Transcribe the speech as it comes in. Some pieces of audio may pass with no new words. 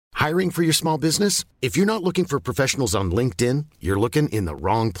Hiring for your small business? If you're not looking for professionals on LinkedIn, you're looking in the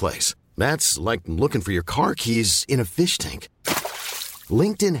wrong place. That's like looking for your car keys in a fish tank.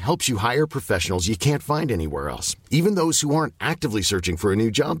 LinkedIn helps you hire professionals you can't find anywhere else, even those who aren't actively searching for a new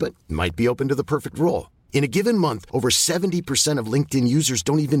job but might be open to the perfect role. In a given month, over 70% of LinkedIn users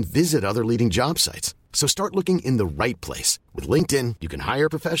don't even visit other leading job sites. So start looking in the right place. With LinkedIn, you can hire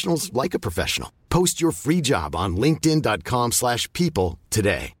professionals like a professional. Post your free job on linkedin.com/people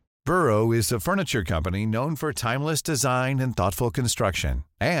today. Burrow is a furniture company known for timeless design and thoughtful construction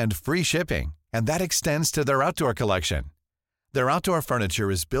and free shipping, and that extends to their outdoor collection. Their outdoor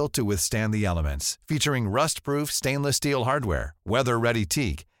furniture is built to withstand the elements, featuring rust-proof stainless steel hardware, weather-ready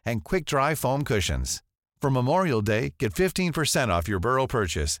teak, and quick-dry foam cushions. For Memorial Day, get 15% off your Burrow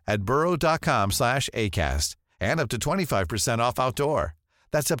purchase at burrow.com/ACAST and up to 25% off outdoor.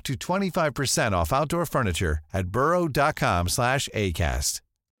 That's up to 25% off outdoor furniture at burrow.com/ACAST.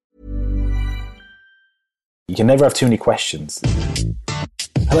 You can never have too many questions.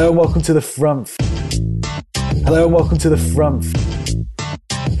 Hello and welcome to the front. Hello and welcome to the front.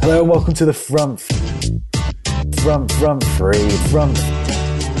 Hello and welcome to the front. Front free.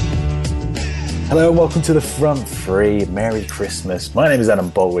 Hello and welcome to the front free. Merry Christmas. My name is Adam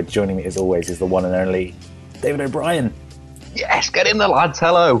Bolwood. Joining me as always is the one and only David O'Brien. Yes, get in there, lads.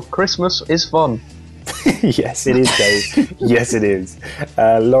 Hello. Christmas is fun. Yes, it is, Dave. Yes, it is.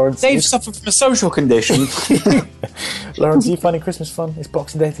 Lawrence. Dave suffered from a social condition. Lawrence, are you finding Christmas fun? It's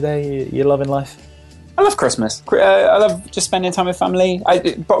Boxing Day today. You're loving life? I love Christmas. I love just spending time with family.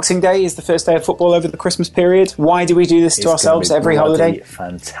 Boxing Day is the first day of football over the Christmas period. Why do we do this to ourselves every holiday?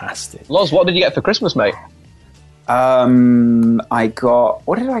 Fantastic. Loz, what did you get for Christmas, mate? I got...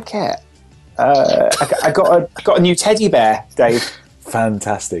 What did I get? I got a new teddy bear, Dave.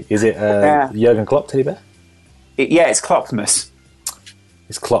 Fantastic. Is it Jurgen Klopp teddy bear? It's Kloppmas.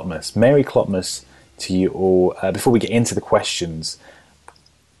 It's Kloppmas. Merry Kloppmas to you all. Before we get into the questions,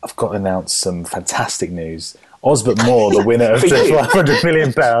 I've got to announce some fantastic news. Osbert Moore, the winner of the £500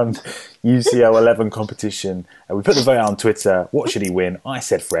 million UCL 11 competition. We put the vote out on Twitter. What should he win? I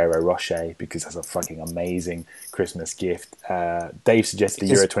said Ferrero Rocher because that's a fucking amazing Christmas gift. Dave suggested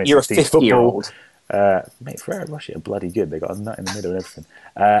Euro 2016 football. Mate, Ferrero Rocher are bloody good. They got a nut in the middle and everything.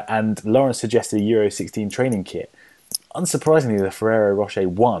 And Lawrence suggested a Euro 16 training kit. Unsurprisingly, the Ferrero Rocher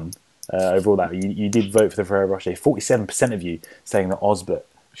won over all that. You did vote for the Ferrero Rocher. 47% of you saying that Osbert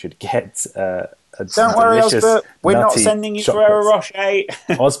should get a Don't worry, Osbert. We're not sending you Ferrero Rocher.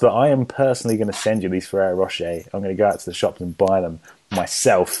 Osbert, I am personally going to send you these Ferrero Rocher. I'm going to go out to the shop and buy them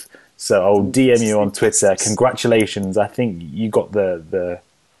myself. So I'll DM you on Twitter. Congratulations. I think you got the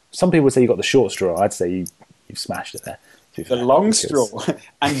some people would say you got the short straw. I'd say you've smashed it there. The long straw.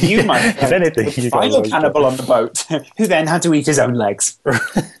 And you, my friend, if anything, the final cannibal on the boat, who then had to eat his own legs.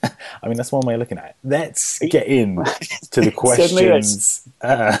 I mean, that's one way of looking at it. Let's get in to the questions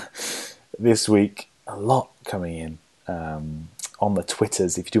this week. A lot coming in on the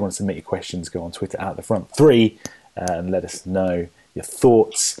Twitters. If you do want to submit your questions, go on Twitter at the front three and let us know your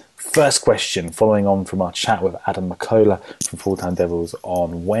thoughts. First question, following on from our chat with Adam McCullough from Full Time Devils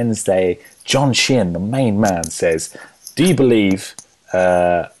on Wednesday. John Sheehan, the main man, says, do you believe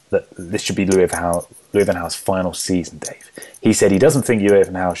that this should be Louis van Gaal's final season, Dave? He said he doesn't think Louis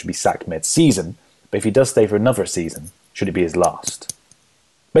van Gaal should be sacked mid-season, but if he does stay for another season, should it be his last?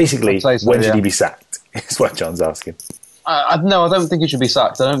 Basically, when should he be sacked? Is what John's asking. No, I don't think he should be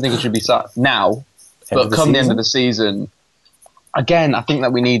sacked. I don't think he should be sacked now. But come the end of the season, again, I think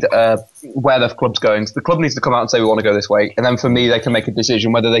that we need where the club's going. So the club needs to come out and say we want to go this way, and then for me, they can make a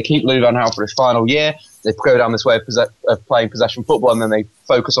decision whether they keep Louis van Gaal for his final year, they go down this way of playing possession football, and then they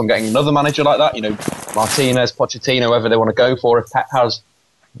focus on getting another manager like that. You know, Martinez, Pochettino, whoever they want to go for. If Pep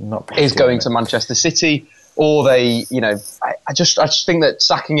is going to Manchester City, or they, you know, I just think that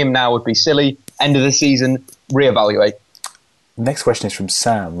sacking him now would be silly. End of the season, reevaluate. Next question is from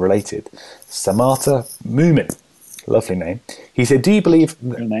Sam, related. Samata Moomin. Lovely name. He said, do you believe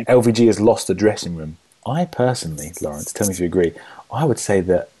that LVG has lost the dressing room? I personally, Lawrence, tell me if you agree, I would say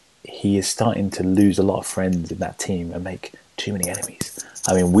that he is starting to lose a lot of friends in that team and make too many enemies.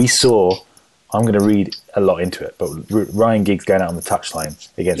 I mean, we saw, I'm going to read a lot into it, but Ryan Giggs going out on the touchline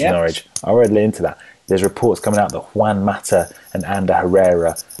against Norwich, I read into that. There's reports coming out that Juan Mata and Ander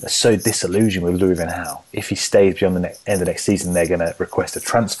Herrera are so disillusioned with Louis van Gaal. If he stays beyond the end of next season, they're going to request a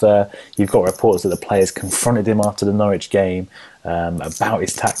transfer. You've got reports that the players confronted him after the Norwich game about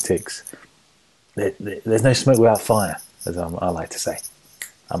his tactics. There's no smoke without fire, as I like to say.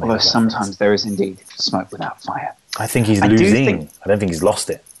 Although sometimes there is indeed smoke without fire. I think he's losing. I don't think he's lost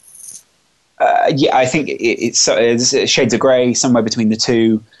it. I think it's shades of grey, somewhere between the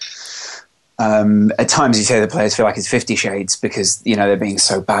two. At times you say the players feel like it's 50 Shades because, they're being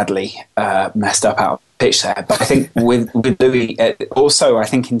so badly messed up out of the pitch there. But I think with Louis, also I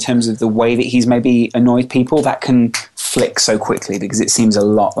think in terms of the way that he's maybe annoyed people, that can flick so quickly because it seems a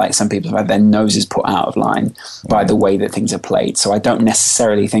lot like some people have had their noses put out of line by the way that things are played. So I don't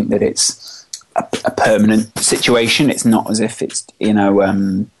necessarily think that it's a permanent situation. It's not as if it's,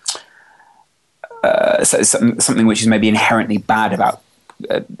 something which is maybe inherently bad about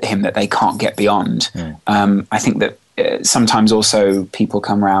him that they can't get beyond. I think that sometimes also people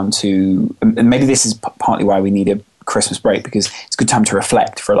come around to, and maybe this is partly why we need a Christmas break, because it's a good time to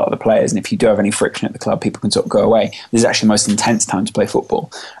reflect for a lot of the players, and if you do have any friction at the club, people can sort of go away. This is actually the most intense time to play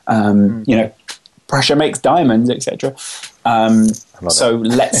football. Pressure makes diamonds, etc. So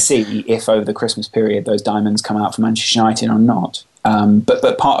let's see if over the Christmas period those diamonds come out for Manchester United or not.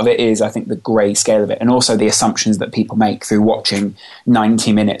 But part of it is, I think, the grey scale of it, and also the assumptions that people make through watching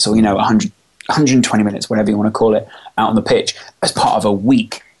 90 minutes or 120 minutes, whatever you want to call it, out on the pitch as part of a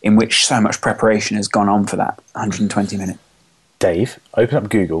week in which so much preparation has gone on for that 120 minutes. Dave, open up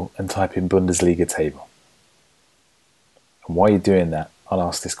Google and type in Bundesliga table. And while you're doing that, I'll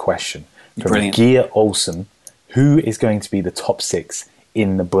ask this question from Gia Olsen: who is going to be the top 6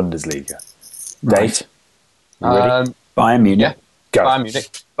 in the Bundesliga? Dave, you ready? Bayern Munich. Yeah. Go. Bayern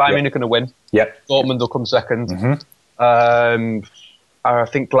Munich. Bayern Munich going to win. Yep. Dortmund will come second. I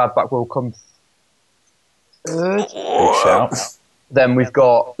think Gladbach will come third. Big shout. Then we've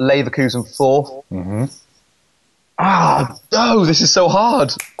got Leverkusen 4th. No, this is so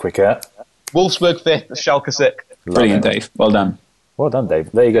hard. Quicker. Wolfsburg 5th, Schalke 6th. Brilliant, Dave. Well done. Well done, Dave.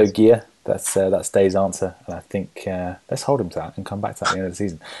 There you go, Gia. That's Dave's answer, and I think let's hold him to that and come back to that at the end of the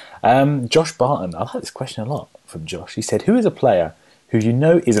season. Josh Barton, I like this question a lot from Josh. He said, "Who is a player who you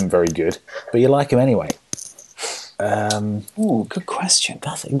know isn't very good, but you like him anyway?" Good question.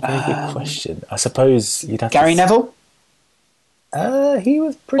 That's a very good question. I suppose you'd have Gary Neville. He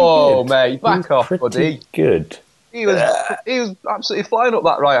was pretty good. Oh, mate, back off, buddy. Good. He was absolutely flying up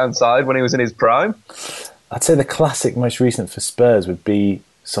that right-hand side when he was in his prime. I'd say the classic, most recent for Spurs would be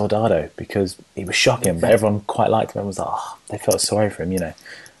Soldado, because he was shocking, but everyone quite liked him. Everyone was like, they felt sorry for him,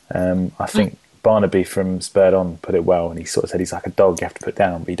 I think Barnaby from Spurred On put it well, and he sort of said he's like a dog you have to put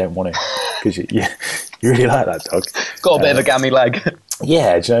down, but you don't want to, because you really like that dog. Got a bit of a gammy leg.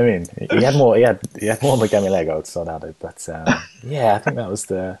 Yeah, do you know what I mean? He had more of a gammy leg, old Soldado, but I think that was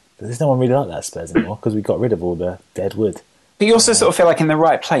there's no one really like that at Spurs anymore, because we got rid of all the dead wood. But you also sort of feel like in the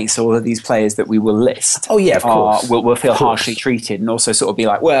right place, all of these players that we will list of course. will feel harshly treated, and also sort of be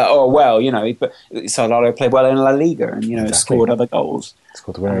like, but Soldado played well in La Liga and, Exactly. Scored other goals.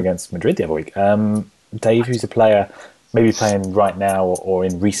 Scored the winner against Madrid the other week. Dave, who's a player maybe playing right now or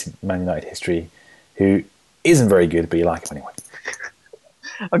in recent Man United history who isn't very good, but you like him anyway?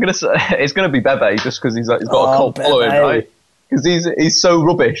 I'm going to say it's going to be Bebe, just because he's got a cult following, right? Because he's so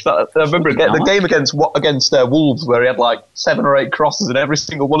rubbish. I remember the game against Wolves where he had like 7 or 8 crosses and every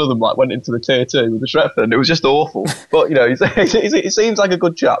single one of them like went into the tier 2 with the Stretford. And it was just awful. But he seems like a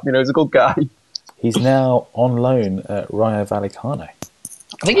good chap. He's a good guy. He's now on loan at Rayo Vallecano.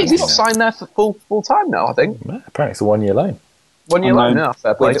 I think he's not signed there for full time now. I think apparently it's a 1 year loan. 1 year loan, yeah,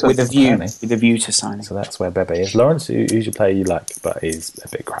 fair play. With a view to signing. So that's where Bebe is. Lawrence, who's your player you like, but is a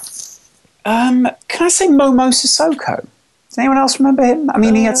bit crap? Can I say Momo Sissoko? Does anyone else remember him? I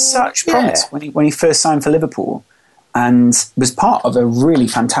mean, he had such promise when he first signed for Liverpool, and was part of a really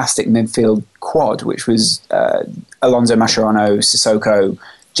fantastic midfield quad, which was Alonso Mascherano, Sissoko,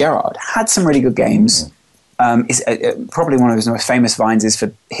 Gerrard. Had some really good games. Is probably one of his most famous vines is for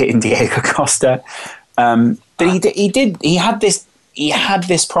hitting Diego Costa. But he had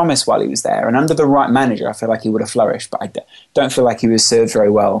this promise while he was there, and under the right manager, I feel like he would have flourished. But I don't feel like he was served very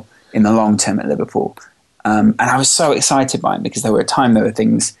well in the long term at Liverpool. And I was so excited by him because there were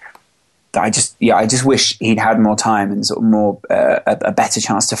things that I just wish he'd had more time and sort of more a better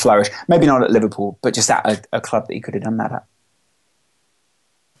chance to flourish. Maybe not at Liverpool, but just at a club that he could have done that at.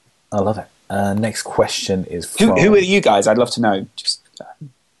 I love it. Next question is from... Who are you guys? I'd love to know. Just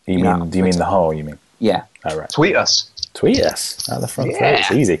do you mean the whole? You mean? Yeah. All right. Tweet us out the front.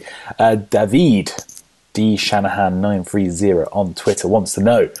 It's easy. David D Shanahan 930 on Twitter wants to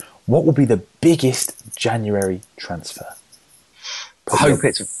know, what will be the biggest January transfer? I hope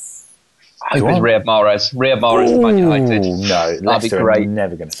it's Riyad Mahrez. Riyad Mahrez to Man United. No, Leicester are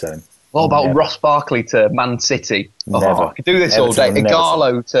never going to sell him. What about Ross Barkley to Man City? Never. I could do this all day.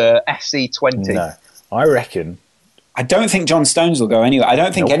 Igalo to FC20. No, I reckon. I don't think John Stones will go anywhere. I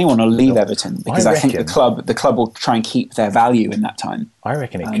don't think anyone will leave Everton because I think the club will try and keep their value in that time. I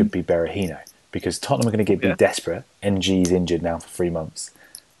reckon it could be Berahino, because Tottenham are going to be desperate. NG's injured now for 3 months.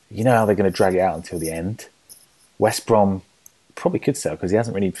 You know how they're going to drag it out until the end. West Brom probably could sell because he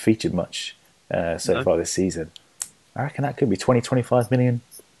hasn't really featured much so far this season. I reckon that could be 20, 25 million.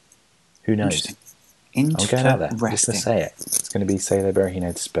 Who knows? I'm going out there just to say it. It's going to be Sailor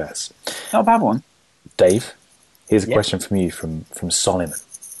Berahino to Spurs. Not a bad one. Dave, here's a question from you from Solomon.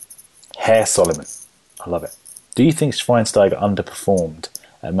 Herr Solomon. I love it. Do you think Schweinsteiger underperformed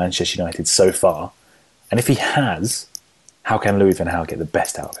at Manchester United so far? And if he has, how can Louis van Gaal get the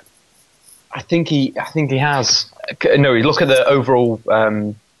best out of it? I think he has. No, you look at the overall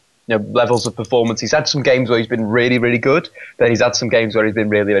levels of performance. He's had some games where he's been really, really good. Then he's had some games where he's been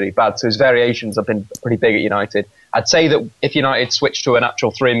really, really bad. So his variations have been pretty big at United. I'd say that if United switched to a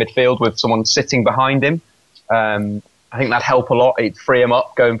natural three in midfield with someone sitting behind him, I think that'd help a lot. It'd free him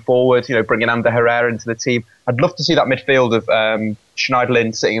up going forward, bringing Ander Herrera into the team. I'd love to see that midfield of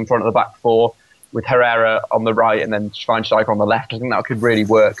Schneiderlin sitting in front of the back four with Herrera on the right and then Schweinsteiger on the left. I think that could really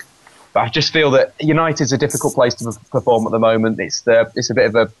work. But I just feel that United's a difficult place to perform at the moment. It's a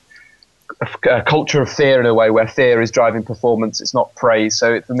bit of a culture of fear in a way, where fear is driving performance. It's not praise.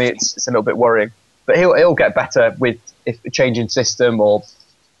 So for me, it's a little bit worrying. But he'll get better with a changing system or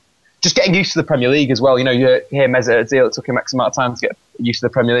just getting used to the Premier League as well. You hear Mesut Ozil, it took him X amount of time to get used to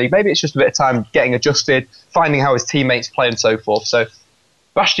the Premier League. Maybe it's just a bit of time getting adjusted, finding how his teammates play and so forth. So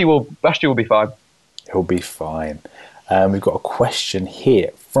Bashti will be fine. He'll be fine. We've got a question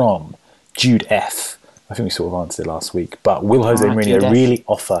here from Jude F. I think we sort of answered it last week. But will Jose Mourinho really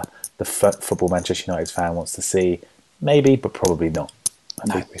offer the football Manchester United fan wants to see? Maybe, but probably not.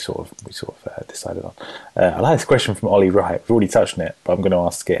 I think we sort of decided on. I like this question from Ollie Wright. We've already touched on it, but I'm going to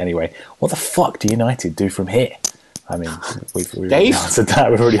ask it anyway. What the fuck do United do from here? I mean, we've already answered that.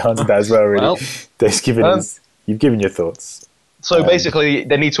 We've already answered that as well, really. Well, you've given your thoughts. So basically,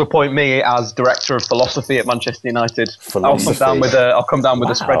 they need to appoint me as director of philosophy at Manchester United. I'll come down with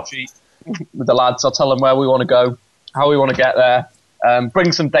a spreadsheet with the lads. I'll tell them where we want to go, how we want to get there.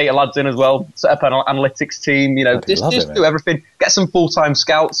 Bring some data lads in as well. Set up an analytics team. Just do everything. Get some full-time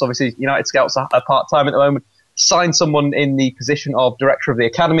scouts. Obviously, United scouts are part-time at the moment. Sign someone in the position of director of the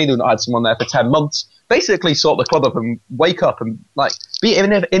academy. They've not had someone there for 10 months. Basically, sort the club up and wake up and be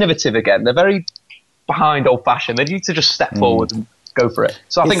innovative again. They're very behind, old-fashioned. They need to just step forward and go for it.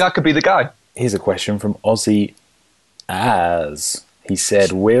 So I think I could be the guy. Here's a question from Ozzy Az. He said,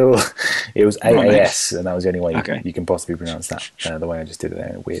 it was AAS, and that was the only way you can possibly pronounce that, the way I just did it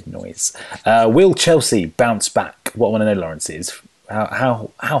there, a weird noise. Will Chelsea bounce back? What I want to know, Lawrence, is how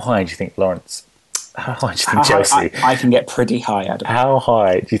high do you think, Lawrence? How high do you think Chelsea? I can get pretty high, Adam. How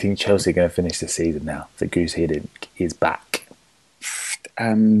high do you think Chelsea are going to finish the season now that Goose Hiddink is back?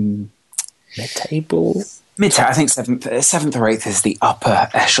 Mid-table? I think seventh or eighth is the upper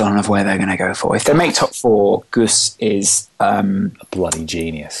echelon of where they're going to go for. If they make top four, Gus is a bloody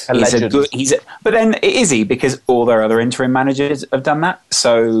genius. But then is he? Because all their other interim managers have done that.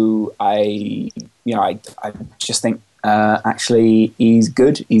 So I just think actually he's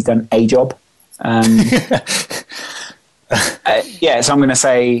good. He's done a job. So I'm going to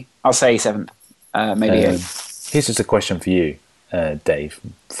say seventh, maybe eighth. Here's just a question for you, Dave,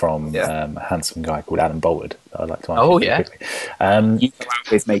 from a handsome guy called Adam Boltwood. I'd like to ask quickly. You go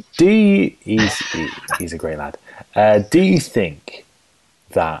out with me. He's a great lad. Do you think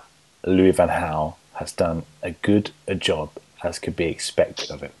that Louis van Gaal has done as good a job as could be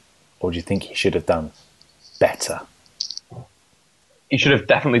expected of him, or do you think he should have done better? He should have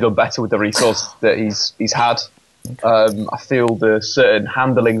definitely done better with the resource that he's had. I feel the certain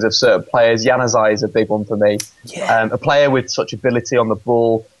handlings of certain players. Januzaj is a big one for me. Yeah. A player with such ability on the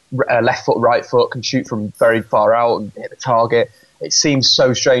ball, left foot, right foot, can shoot from very far out and hit the target. It seems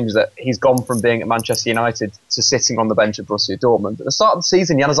so strange that he's gone from being at Manchester United to sitting on the bench at Borussia Dortmund. At the start of the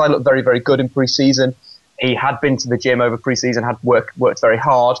season, Januzaj looked very, very good in pre-season. He had been to the gym over pre-season, had worked very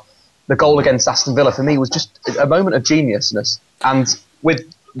hard. The goal against Aston Villa for me was just a moment of geniusness. And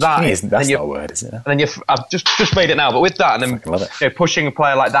with that, that's not a word, is it? And then I've just made it now. But with that, and then pushing a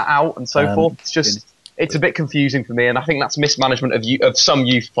player like that out and so forth, it's a bit confusing for me. And I think that's mismanagement of some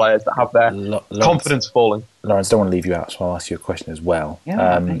youth players that have their confidence falling. Lawrence, don't want to leave you out, so I'll ask you a question as well.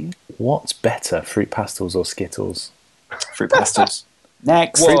 What's better, fruit pastels or Skittles? Fruit pastels.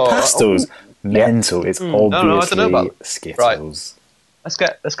 Next, fruit pastels. Mental. It's obviously I don't know Skittles. Right.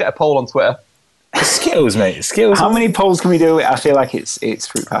 Let's get a poll on Twitter. Skittles, mate. Skittles. How many polls can we do? I feel like it's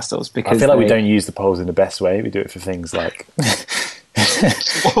fruit pastels because I feel like we don't use the polls in the best way. We do it for things like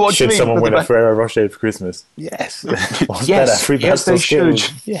should someone win a Ferrero Rocher for Christmas? Yes. What's better, fruit pastels?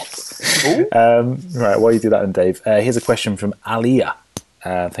 Skittles? Yes. Right. While you do that, then, Dave, here's a question from Aliyah.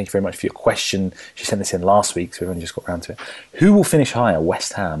 Thank you very much for your question. She sent this in last week, so we've only just got around to it. Who will finish higher,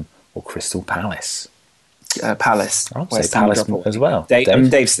 West Ham or Crystal Palace? Palace. I'll say Palace as well.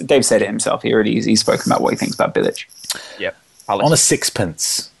 Dave said it himself. He's spoken about what he thinks about Bilic. Yeah, Palace. On a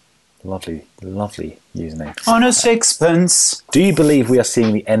sixpence. Lovely username. On a sixpence. Do you believe we are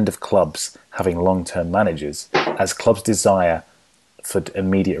seeing the end of clubs having long-term managers as clubs' desire for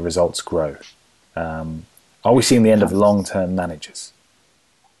immediate results grow? Are we seeing the end of long-term managers?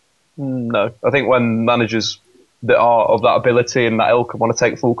 No. I think when managers that are of that ability and that ilk want to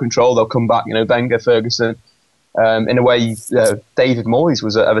take full control, they'll come back. Wenger, Ferguson. In a way, David Moyes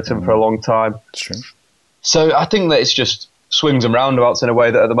was at Everton for a long time. That's true. So I think that it's just swings and roundabouts in a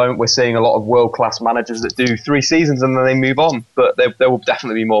way that at the moment we're seeing a lot of world-class managers that do 3 seasons and then they move on. But there will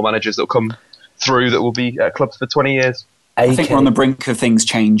definitely be more managers that will come through that will be at clubs for 20 years. I think we're on the brink of things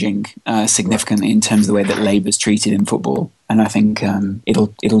changing significantly in terms of the way that Labour's treated in football, and I think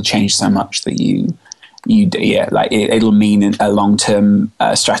it'll change so much that it'll mean a long-term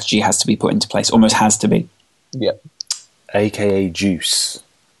strategy has to be put into place, almost has to be. Yeah. AKA Juice,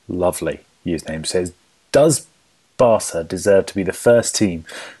 lovely username, says, does Barca deserve to be the first team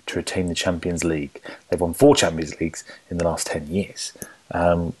to retain the Champions League? They've won 4 Champions Leagues in the last 10 years.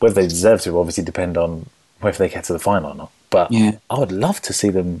 Whether they deserve to will obviously depend on whether they get to the final or not. But yeah. I would love to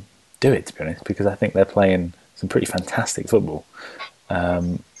see them do it, to be honest, because I think they're playing some pretty fantastic football.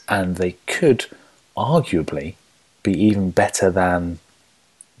 And they could arguably be even better than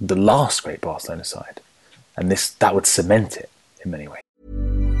the last great Barcelona side. And that would cement it in many ways.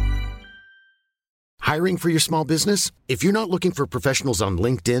 Hiring for your small business? If you're not looking for professionals on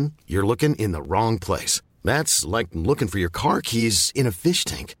LinkedIn, you're looking in the wrong place. That's like looking for your car keys in a fish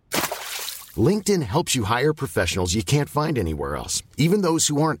tank. LinkedIn helps you hire professionals you can't find anywhere else, even those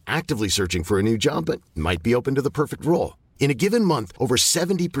who aren't actively searching for a new job but might be open to the perfect role. In a given month, over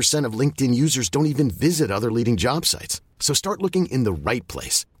 70% of LinkedIn users don't even visit other leading job sites. So start looking in the right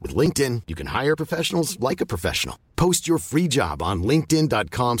place. With LinkedIn, you can hire professionals like a professional. Post your free job on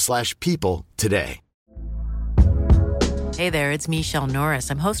linkedin.com/people today. Hey there, it's Michelle Norris.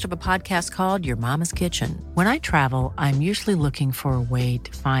 I'm host of a podcast called Your Mama's Kitchen. When I travel, I'm usually looking for a way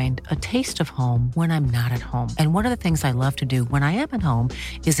to find a taste of home when I'm not at home. And one of the things I love to do when I am at home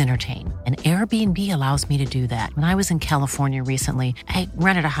is entertain. And Airbnb allows me to do that. When I was in California recently, I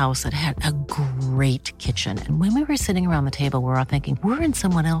rented a house that had a great kitchen. And when we were sitting around the table, we were all thinking, we're in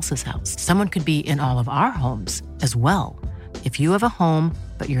someone else's house. Someone could be in all of our homes as well. If you have a home,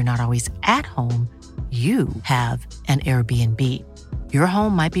 but you're not always at home, you have an Airbnb. Your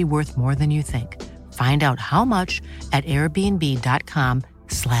home might be worth more than you think. Find out how much at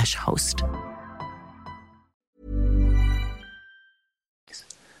airbnb.com/host.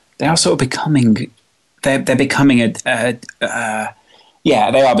 They are sort of becoming, they're becoming they are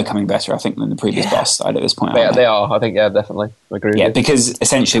becoming better, I think, than the previous boss side at this point. They are, I think, definitely. I agree with you. Because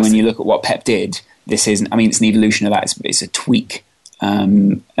essentially when you look at what Pep did, this isn't, it's an evolution of that, it's a tweak.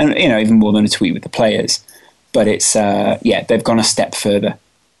 And even more than a tweet with the players, but it's they've gone a step further.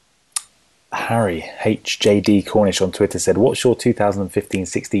 Harry HJD Cornish on Twitter said, "What's your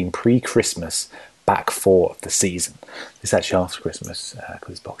 2015-16 pre-Christmas back 4 of the season?" This is actually after Christmas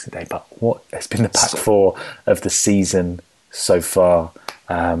because it's Boxing Day. But what has been the back 4 of the season so far?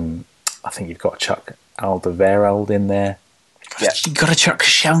 I think you've got to chuck Alderweireld in there. Yeah. You got to chuck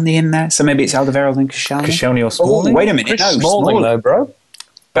Koscielny in there, so maybe it's Alderweireld and Koscielny. Koscielny or Smalling? Oh, wait a minute, no, Smalling though, bro.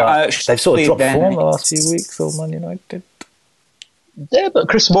 But they've sort of dropped form the last few weeks, or Man United. Yeah, but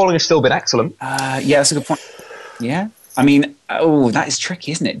Chris Smalling has still been excellent. Yeah, that's a good point. Yeah, that is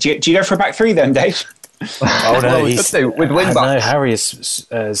tricky, isn't it? Do you go for a back 3 then, Dave? Oh no, with wing backs. No, Harry has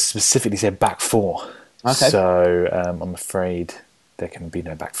specifically said back 4. Okay. So I'm afraid there can be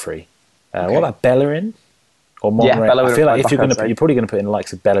no back 3. What about Bellerin? Or Monreal? Yeah, I feel like if you're probably going to put in the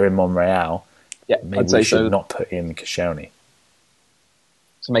likes of Bellerin, Monreal. Yeah, maybe we should not put in Koscielny.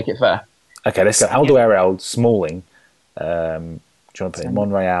 To make it fair. Okay, let's go. Alderweireld, Smalling. Do you want to put in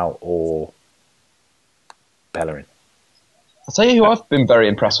Monreal or Bellerin? I'll tell you who I've been very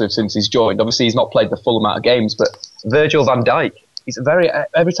impressed with since he's joined. Obviously, he's not played the full amount of games, but Virgil van Dijk. He's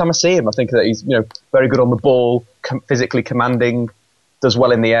every time I see him, I think that he's very good on the ball, physically commanding, does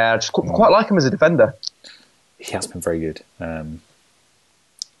well in the air. Just quite like him as a defender. He has been very good.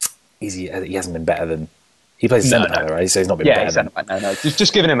 He hasn't been better than... He plays centre back, right? So he's not been better than... No.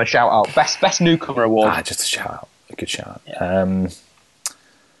 Just giving him a shout-out. Best newcomer award. Just a shout-out. A good shout-out. Yeah.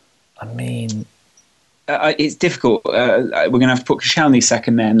 It's difficult. We're going to have to put Koscielny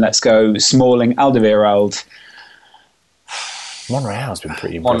second then. Let's go Smalling, Alderweireld. Monreal's been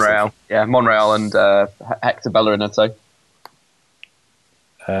pretty impressive. Monreal and Hector Bellerin, I'd say.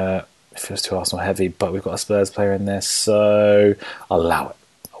 It feels too Arsenal heavy, but we've got a Spurs player in there, so I'll allow it.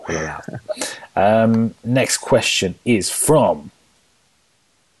 I will allow it. Next question is from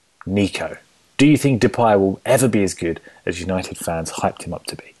Nico. Do you think Depay will ever be as good as United fans hyped him up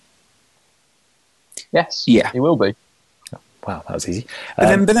to be? Yes. Yeah. He will be. Wow, that was easy.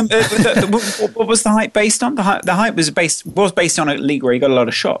 But then what was the hype based on? The hype was based on a league where he got a lot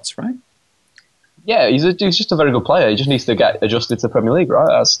of shots, right? Yeah, he's just a very good player. He just needs to get adjusted to the Premier League,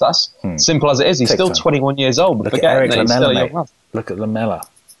 right? That's simple as it is. He's still 21 years old. Look at Eric Lamela, mate. Look at Lamela.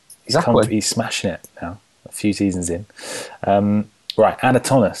 He's smashing it now, a few seasons in. Right, Anna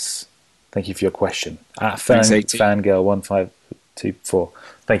Thomas, thank you for your question. At Fangirl1524.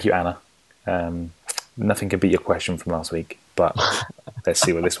 Thank you, Anna. Nothing can beat your question from last week, but let's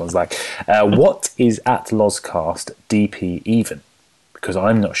see what this one's like. What is at Lozcast DP even? Because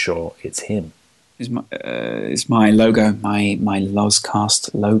I'm not sure it's him. It's my logo, my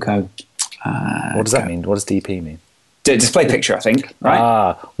Lozcast logo. What does that mean? What does DP mean? Display picture, I think.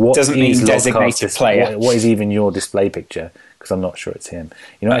 Right? What doesn't mean designated player. What is even your display picture? Because I'm not sure it's him.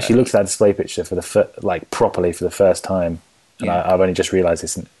 You know, I actually looked at that display picture for properly for the first time, and I've only just realised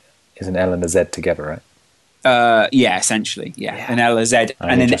it's an L and a Z together, right? Yeah, essentially, an L, a Z,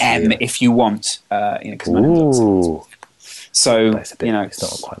 and an M if you want. Ooh. So, it's not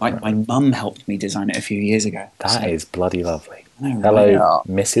quite my mum helped me design it a few years ago. That is bloody lovely. Hello,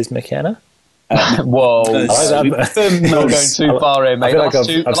 Mrs. McKenna. Whoa. I like that. Not going too far here, mate. I've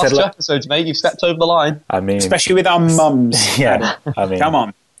Last said two episodes, mate, you've stepped over the line. I mean, especially with our mums. Yeah, I mean, come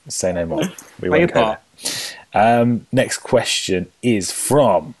on. Say no more. We won't go there. Next question is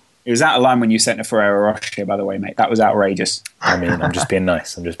from... It was out of line when you sent a Ferrero Rocher, by the way, mate. That was outrageous. I mean, I'm just being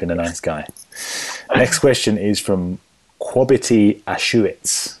nice. I'm just being a nice guy. Next question is from Quabity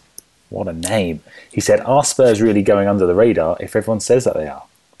Ashuitz. What a name. He said, are Spurs really going under the radar if everyone says that they are?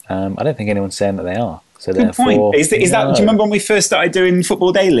 I don't think anyone's saying that they are. So good point. Is that? Do you remember when we first started doing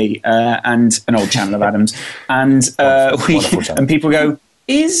Football Daily and an old channel of Adams, and people go,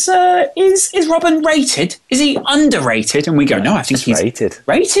 Is Robin rated? Is he underrated? And we go, no, I think he's rated.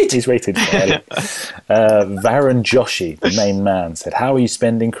 Rated? He's rated fairly. Varun Joshi, the main man, said, how are you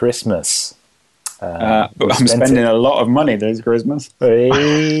spending Christmas? I'm spending a lot of money this Christmas.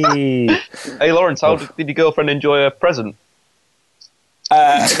 Hey, Lawrence, how did your girlfriend enjoy her present?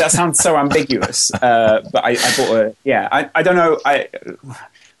 That sounds so ambiguous. But I bought a... Yeah, I don't know.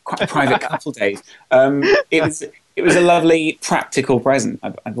 Quite a private couple days. It was a lovely, practical present. I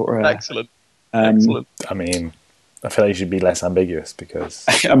bought her. Excellent. Excellent. I mean, I feel like you should be less ambiguous because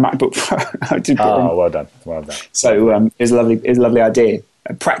a MacBook Pro. Well done. So it was a lovely idea.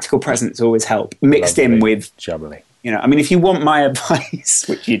 A practical presents always help, mixed in with jubbly. I mean, if you want my advice,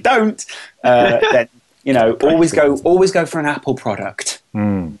 which you don't, then always go for an Apple product.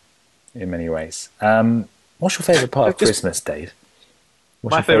 In many ways. What's your favourite part of Christmas, Dave?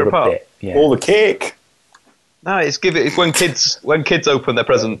 What's my favourite part? Bit? Yeah. All the cake. No, it's when kids open their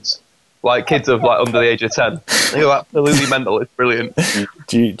presents, like kids of under the age of 10. They go absolutely mental. It's brilliant.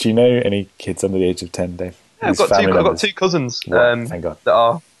 Do you know any kids under the age of 10, Dave? Yeah, I've got two cousins thank God. that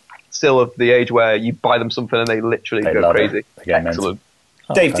are still of the age where you buy them something and they literally go crazy. Excellent.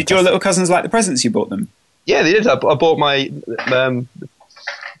 Dave, did your little cousins like the presents you bought them? Yeah, they did. I bought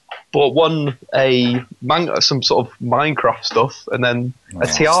one some sort of Minecraft stuff, and then a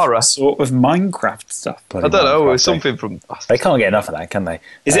tiara. Sort of Minecraft stuff. I don't know. It was something from. They can't get enough of that, can they?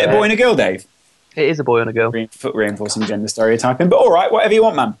 Is it a boy and a girl, Dave? It is a boy and a girl. Foot reinforcing gender stereotyping, but all right, whatever you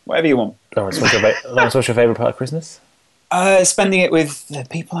want, man. Whatever you want. Lawrence, what's your favourite part of Christmas? Spending it with the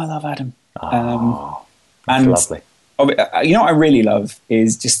people I love, Adam. That's lovely. You know what I really love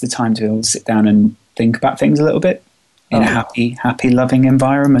is just the time to be able to sit down and think about things a little bit in a happy, loving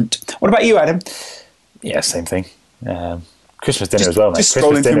environment. What about you, Adam? Yeah, same thing. Christmas dinner as well, mate. Just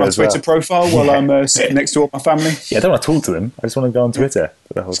scrolling through my Twitter profile while I'm sitting next to all my family. Yeah, I don't want to talk to them. I just want to go on Twitter.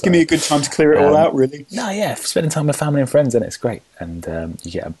 Just give me a good time to clear it all out, really. No, yeah, spending time with family and friends, and it's great. And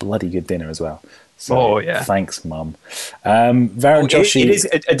you get a bloody good dinner as well. So, thanks, Mum. Varun Joshi... It is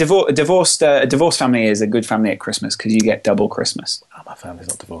a divorced family is a good family at Christmas because you get double Christmas. Oh, my family's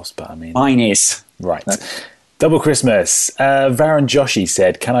not divorced, but I mean... Mine is. Right. Double Christmas. Varun Joshi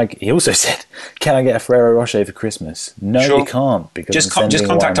said, he also said, can I get a Ferrero Rocher for Christmas? No, sure. You can't. Because just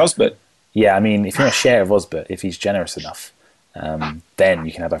contact Osbert. Yeah, I mean, if you're a share of Osbert, if he's generous enough, then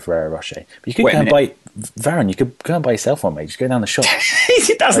you can have a Ferrero Rocher. But you could go and buy... Varun, you could go and buy yourself one, mate. Just go down the shop.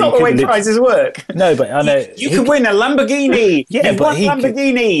 That's not the way prizes work. No, but I know... You could win a Lamborghini. Yeah, but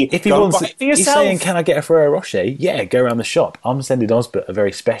Lamborghini. If he wants buy it for yourself. He's saying, can I get a Ferrero Rocher? Yeah, go around the shop. I'm sending Osbert a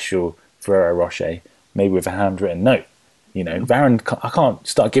very special Ferrero Rocher, maybe with a handwritten note. You know, Varane, I can't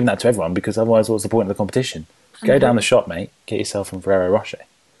start giving that to everyone because otherwise what's the point of the competition? Go down the shop, mate. Get yourself from Ferrero Rocher.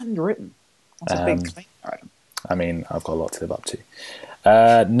 Handwritten. That's a big claim, Adam. I mean, I've got a lot to live up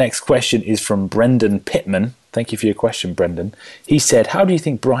to. Next question is from Brendan Pittman. Thank you for your question, Brendan. He said, how do you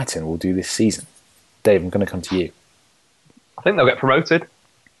think Brighton will do this season? Dave, I'm going to come to you. I think they'll get promoted.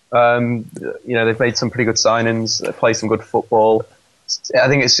 You know, they've made some pretty good signings. They play some good football. I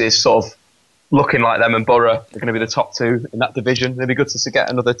think it's sort of looking like them and Borough are going to be the top two in that division. It'd be good to get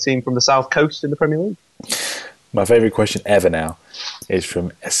another team from the South Coast in the Premier League. My favourite question ever now is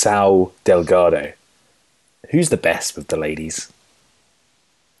from Esau Delgado. Who's the best with the ladies?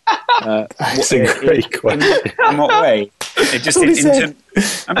 That's a great question. In what way? It just Esau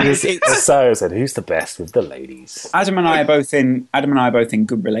said, "Who's the best with the ladies?" Adam and I are both in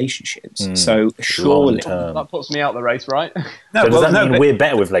good relationships. So surely that puts me out the race, right? No, so does that mean we're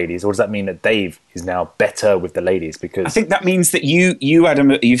better with ladies, or does that mean that Dave is now better with the ladies? Because I think that means that you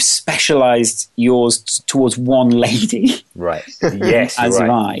Adam, you've specialised yours towards one lady, right? Yes, as right. have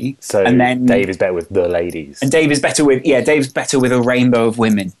I. So and then Dave is better with the ladies, and Dave's better with a rainbow of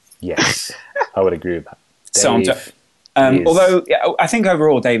women. Yes, I would agree with that. Dave although I think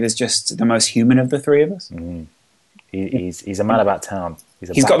overall Dave is just the most human of the three of us. Mm. He's a man about town.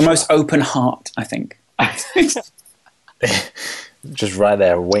 He's got the most open heart, I think. Just right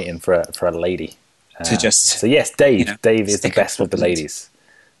there waiting for a lady. So yes, Dave is the best with the ladies,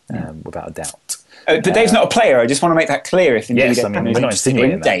 without a doubt. But Dave's not a player. I just want to make that clear. If indeed we're not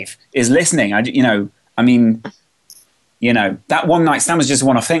insinuating that. Dave is listening, that one night stand was just a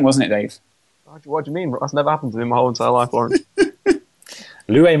one-off thing, wasn't it, Dave? What do you mean? That's never happened to me in my whole entire life, Lawrence.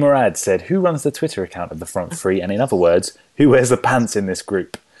 Louis Murad said, who runs the Twitter account of the front three? And in other words, who wears the pants in this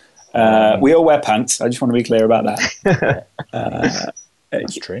group? We all wear pants. I just want to be clear about that.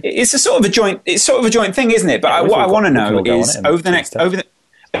 That's true. It's sort of a joint thing, isn't it? But what I want to know is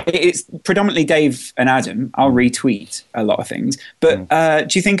it's predominantly Dave and Adam. I'll retweet a lot of things. But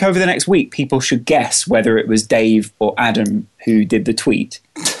do you think over the next week people should guess whether it was Dave or Adam who did the tweet?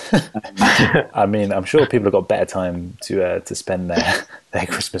 I mean, I'm sure people have got better time to spend their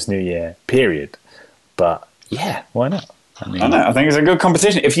Christmas, New Year period. But yeah, why not? I think it's a good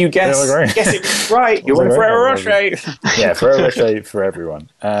competition. If you guess it right, you'll win Ferrero Rocher. Yeah, Ferrero Rocher for everyone.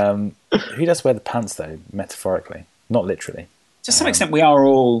 Who does wear the pants though, metaphorically, not literally? To some extent, we are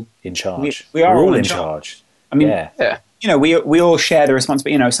all in charge. We're all in charge. I mean, yeah. We all share the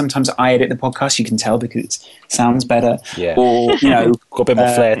responsibility. Sometimes I edit the podcast. You can tell because it sounds better. Yeah. Or got a bit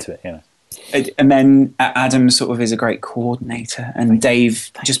more flair to it. And then Adam sort of is a great coordinator, and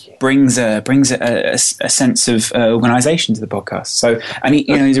Dave just brings a sense of organisation to the podcast. So, and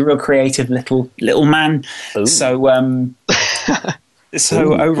he's a real creative little man. Ooh.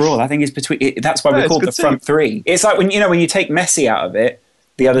 So overall, I think it's between. That's why we call it the front three. It's like when you take Messi out of it,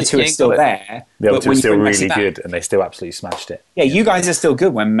 the other two are still there. The other two are still really good, and they still absolutely smashed it. Yeah, you guys are still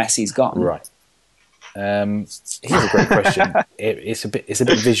good when Messi's gone. Right. Here's a great question. It's a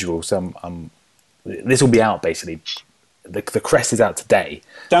bit visual, so this will be out basically. The crest is out today.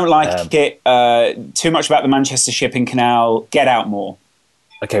 Don't like it. Too much about the Manchester shipping canal. Get out more.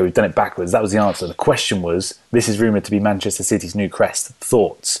 Okay, we've done it backwards. That was the answer. The question was, this is rumoured to be Manchester City's new crest.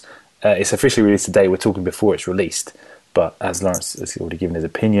 Thoughts? It's officially released today. We're talking before it's released. But as Lawrence has already given his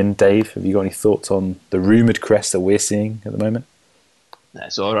opinion, Dave, have you got any thoughts on the rumoured crest that we're seeing at the moment?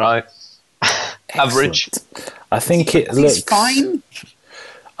 That's all right. Average. I think it looks fine.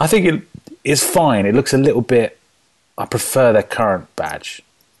 I think it is fine. It looks a little bit. I prefer their current badge.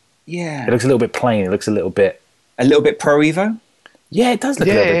 Yeah. It looks a little bit plain. It looks a little bit pro Evo. Yeah, it does look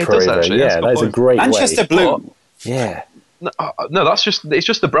a little bit pro Evo. Yeah, that is a great Manchester blue. Yeah. No, it's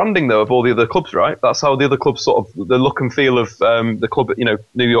just the branding though of all the other clubs, right? That's how the other clubs sort of the look and feel of the club at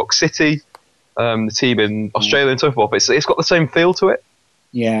New York City, the team in Australia and so forth. It's got the same feel to it.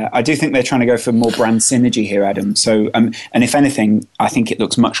 Yeah, I do think they're trying to go for more brand synergy here, Adam. So, and if anything, I think it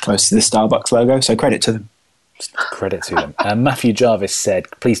looks much closer to the Starbucks logo. So credit to them. Credit to them. Matthew Jarvis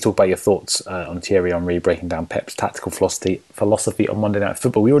said, please talk about your thoughts on Thierry Henry breaking down Pep's tactical philosophy on Monday Night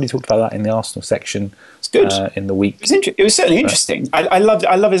Football. We already talked about that in the Arsenal section. It's good. In the week. It was certainly interesting. I love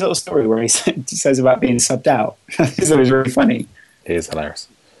his little story where he says about being subbed out. It was really funny. It is hilarious.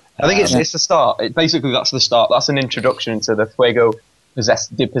 I think it's the start. Basically, that's the start. That's an introduction to the Fuego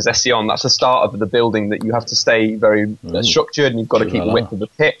de Possession. That's the start of the building that you have to stay very structured and you've got to keep the width of the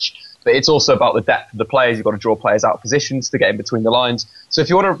pitch. But it's also about the depth of the players. You've got to draw players out of positions to get in between the lines. So if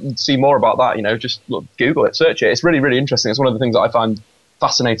you want to see more about that, just Google it, search it. It's really, really interesting. It's one of the things that I find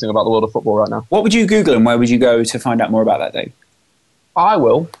fascinating about the world of football right now. What would you Google and where would you go to find out more about that, Dave? I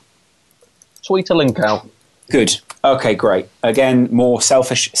will tweet a link out. Good. Okay, great. Again, more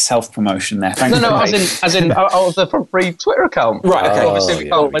selfish self-promotion there. Thank you. No, as in out of the front free Twitter account. Right, okay. Obviously, we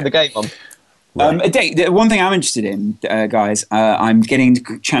can't play the game on. Right. The one thing I'm interested in, guys, I'm getting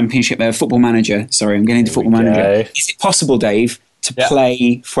into Football Manager. Sorry, I'm getting into Football Manager. Is it possible, Dave, to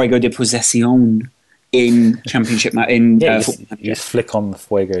play Fuego de Posesión in Championship Football Manager? You just flick on the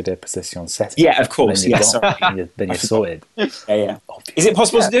Fuego de Posesión setting. Yeah, of course. Then you're sorted. Yeah. Is it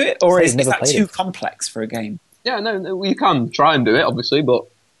possible to do it, or is that too complex for a game? Yeah, no, you can try and do it, obviously, but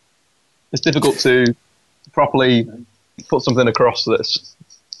it's difficult to properly put something across that's,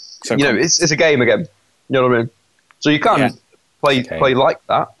 it's a game again. You know what I mean? So you can play like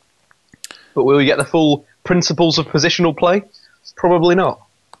that, but will you get the full principles of positional play? Probably not.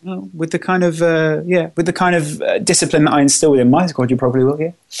 Well, with the kind of discipline that I instill within my squad, you probably will.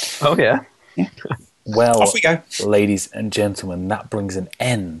 Yeah. Oh yeah. Well, off we go, ladies and gentlemen. That brings an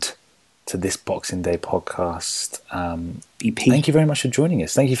end to this Boxing Day podcast. Thank you very much for joining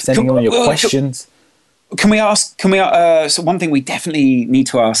us. Thank you for sending all your questions. Can we ask? So one thing we definitely need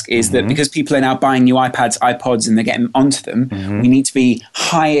to ask is that because people are now buying new iPads, iPods, and they're getting onto them, we need to be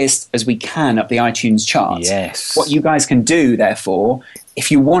highest as we can up the iTunes charts. Yes. What you guys can do, therefore,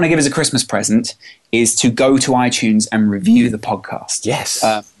 if you want to give us a Christmas present, is to go to iTunes and review the podcast. Yes.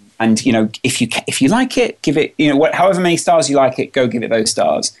 And if you like it, give it however many stars you like it, go give it those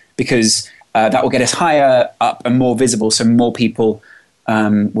stars, because that will get us higher up and more visible, so more people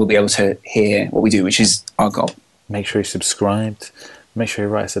will be able to hear what we do, which is our goal. Make sure you're subscribed. Make sure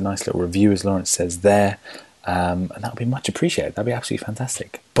you write us a nice little review, as Lawrence says there, and that would be much appreciated. That'd be absolutely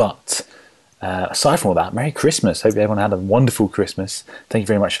fantastic. But aside from all that, Merry Christmas. Hope everyone had a wonderful Christmas. Thank you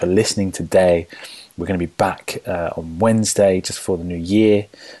very much for listening today. We're going to be back on Wednesday, just before the new year,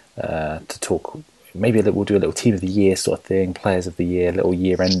 to talk. Maybe we'll do a little team of the year sort of thing, players of the year, little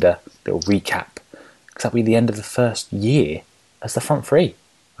year ender, little recap, because that'll be the end of the first year as the front three.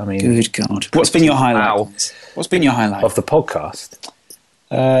 I mean, good God! What's been your highlight? Wow. What's been your highlight of the podcast?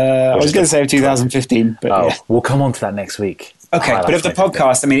 I was going to say of 2015, but we'll come on to that next week. Okay, but of the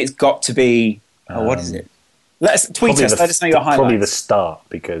podcast, I mean, it's got to be. What is it? Let us tweet us. Let us know your highlights. Probably the start,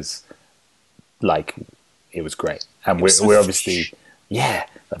 because it was great, and we're obviously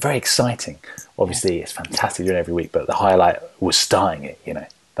very exciting. Obviously, it's fantastic doing it every week, but the highlight was starting it.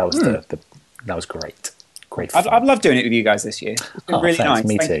 That was that was great. Great. I've loved doing it with you guys this year. It's been really nice.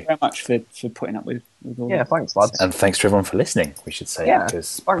 Me Thank too. you very much for putting up with all that. Thanks, lads. And thanks to everyone for listening, we should say,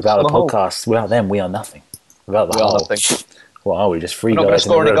 because without the podcast, without them, we are nothing. Without the whole, what are we? Just free guys. We're not going to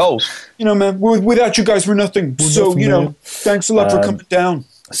score any goals. Man, without you guys, we're nothing. Thanks a lot for coming down.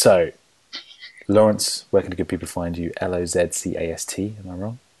 So, Lawrence, where can the good people find you? LOZCAST, am I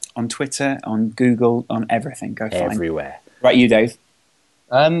wrong? On Twitter, on Google, on everything. Go find everywhere. Right, you, Dave.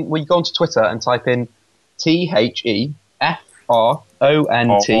 You go onto Twitter and type in THEFRONT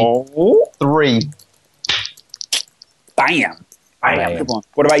 3. Bam. Good one.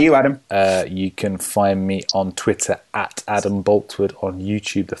 What about you, Adam? You can find me on Twitter at Adam Boltwood, on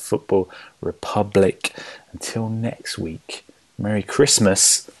YouTube, The Football Republic. Until next week, Merry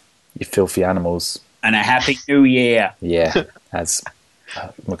Christmas, you filthy animals. And a Happy New Year. Yeah, as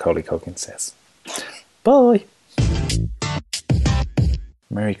Macaulay Culkin says. Bye.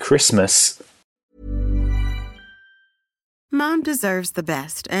 Merry Christmas. Mom deserves the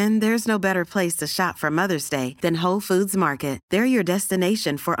best, and there's no better place to shop for Mother's Day than Whole Foods Market. They're your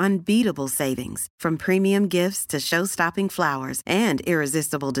destination for unbeatable savings, from premium gifts to show-stopping flowers and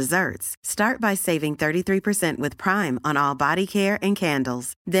irresistible desserts. Start by saving 33% with Prime on all body care and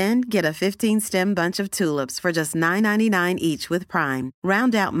candles. Then get a 15-stem bunch of tulips for just $9.99 each with Prime.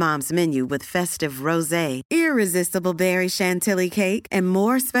 Round out Mom's menu with festive rosé, irresistible berry chantilly cake, and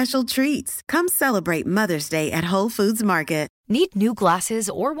more special treats. Come celebrate Mother's Day at Whole Foods Market. Need new glasses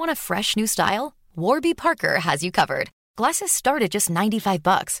or want a fresh new style? Warby Parker has you covered. Glasses start at just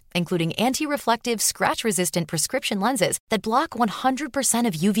 $95, including anti-reflective, scratch-resistant prescription lenses that block 100%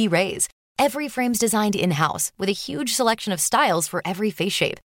 of UV rays. Every frame's designed in-house with a huge selection of styles for every face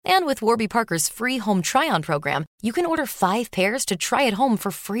shape. And with Warby Parker's free home try-on program, you can order 5 pairs to try at home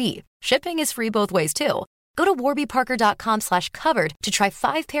for free. Shipping is free both ways, too. Go to warbyparker.com/covered to try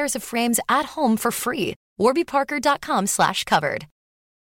 5 pairs of frames at home for free. warbyparker.com/covered.